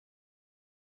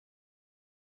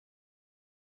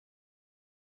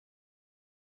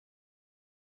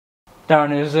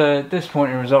Darren, it was a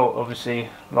disappointing result, obviously,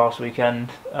 last weekend.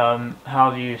 How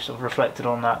have you sort of reflected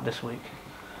on that this week?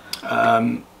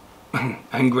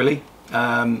 Angrily.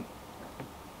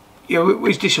 We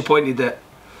was disappointed that.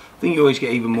 I think you always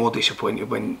get even more disappointed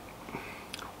when,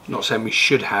 not saying we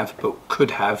should have, but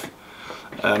could have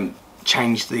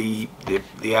changed the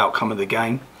outcome of the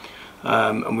game.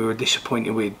 And we were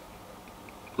disappointed with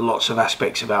lots of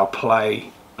aspects of our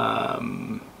play,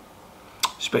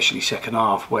 especially second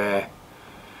half, where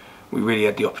we really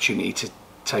had the opportunity to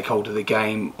take hold of the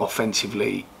game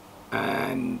offensively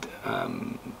and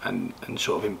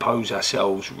sort of impose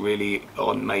ourselves really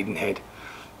on Maidenhead.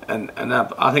 And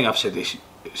I think I've said this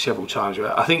several times.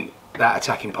 I think that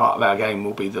attacking part of our game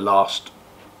will be the last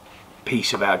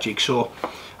piece of our jigsaw,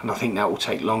 and I think that will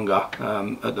take longer.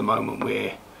 At the moment,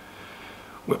 we're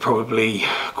probably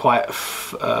quite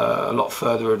a lot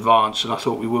further advanced than I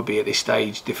thought we would be at this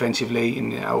stage defensively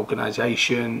in our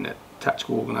organisation,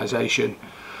 tactical organisation,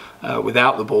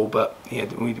 without the ball. But yeah,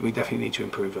 we definitely need to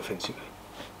improve offensively.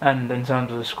 And in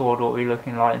terms of the squad, what are we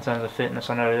looking like in terms of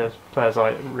fitness? I know there's players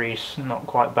like Reece not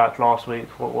quite back last week.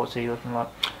 What's he looking like?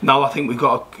 No, I think we've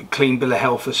got a clean bill of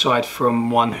health aside from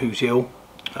one who's ill,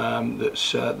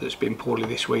 that's been poorly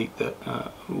this week, that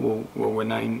will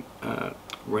remain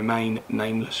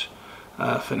nameless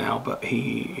for now. But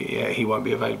he won't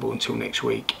be available until next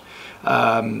week.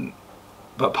 But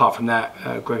apart from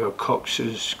that, Gregor Cox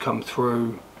has come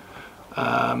through.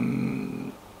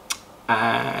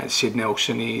 And Sid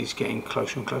Nelson is getting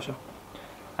closer and closer.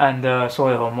 And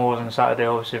Sarll Moors on Saturday,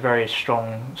 obviously a very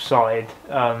strong side.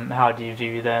 How do you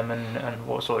view them, and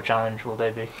what sort of challenge will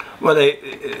they be? Well, they,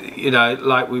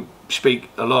 like we speak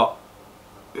a lot,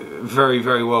 very,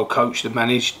 very well coached and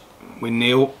managed with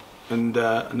Neil, and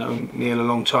I know Neil a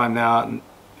long time now, and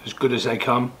as good as they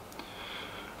come.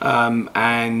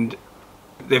 And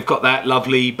they've got that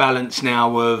lovely balance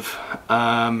now of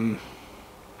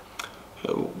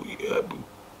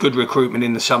good recruitment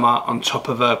in the summer on top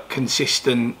of a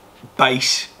consistent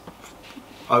base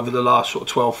over the last sort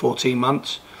of 12-14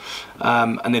 months,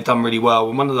 and they've done really well.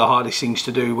 And one of the hardest things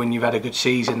to do when you've had a good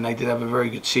season, they did have a very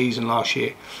good season last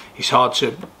year, it's hard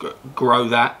to grow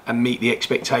that and meet the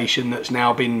expectation that's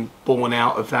now been born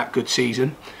out of that good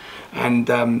season. And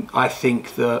I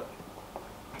think that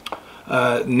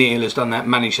Neil has done that,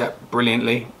 managed that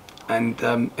brilliantly, and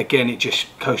again it just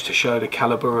goes to show the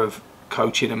calibre of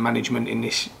coaching and management in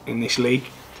this league.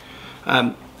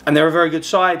 And they're a very good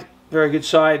side.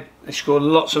 They scored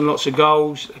lots and lots of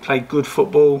goals. They played good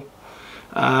football,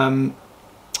 and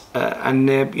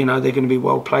they're going to be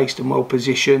well placed and well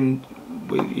positioned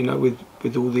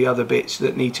with all the other bits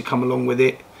that need to come along with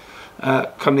it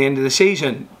come the end of the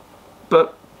season.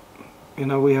 But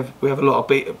we have a lot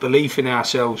of belief in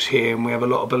ourselves here, and we have a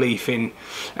lot of belief in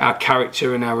our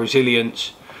character and our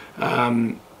resilience.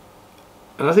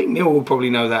 And I think Neil will probably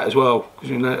know that as well,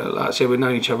 because like I said, we've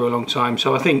known each other a long time.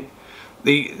 So I think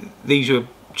these were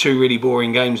two really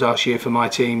boring games last year for my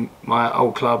team, my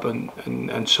old club,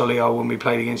 and Sarll when we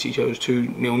played against each other. It was 2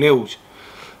 0-0s.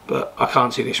 But I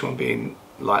can't see this one being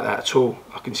like that at all.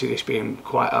 I can see this being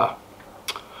quite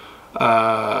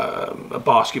a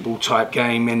basketball type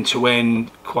game, end to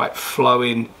end, quite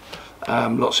flowing,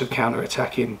 lots of counter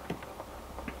attacking,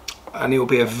 and it will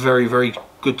be a very, very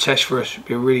good test for us. It'll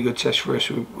be a really good test for us.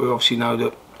 We obviously know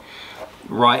that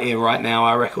right here, right now,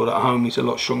 our record at home is a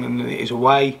lot stronger than it is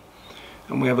away,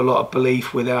 and we have a lot of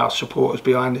belief with our supporters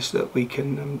behind us that we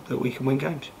can win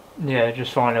games. Yeah,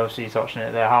 just finally, obviously touching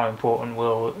it there, how important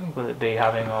will it be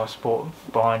having our support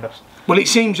behind us? Well, it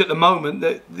seems at the moment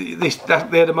that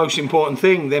they're the most important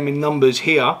thing. Them in numbers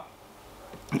here,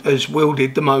 as Will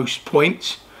did the most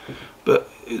points, but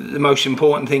the most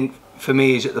important thing for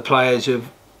me is that the players have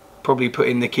probably put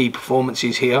in the key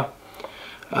performances here,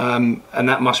 and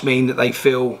that must mean that they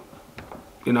feel,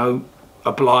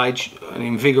 obliged and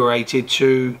invigorated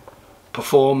to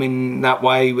perform in that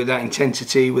way, with that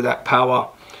intensity, with that power,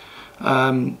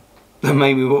 than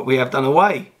maybe what we have done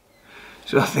away.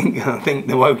 So I think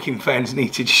the Woking fans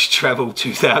need to just travel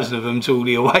 2,000 of them to all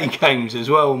the away games as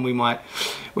well, and we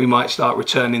might start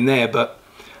returning there. But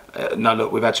no,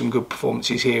 look, we've had some good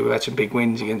performances here. We've had some big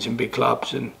wins against some big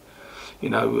clubs, and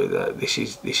this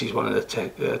is one of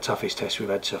the toughest tests we've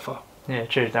had so far. Yeah,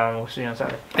 cheers, Darren. We'll see you on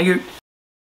Saturday. Thank you.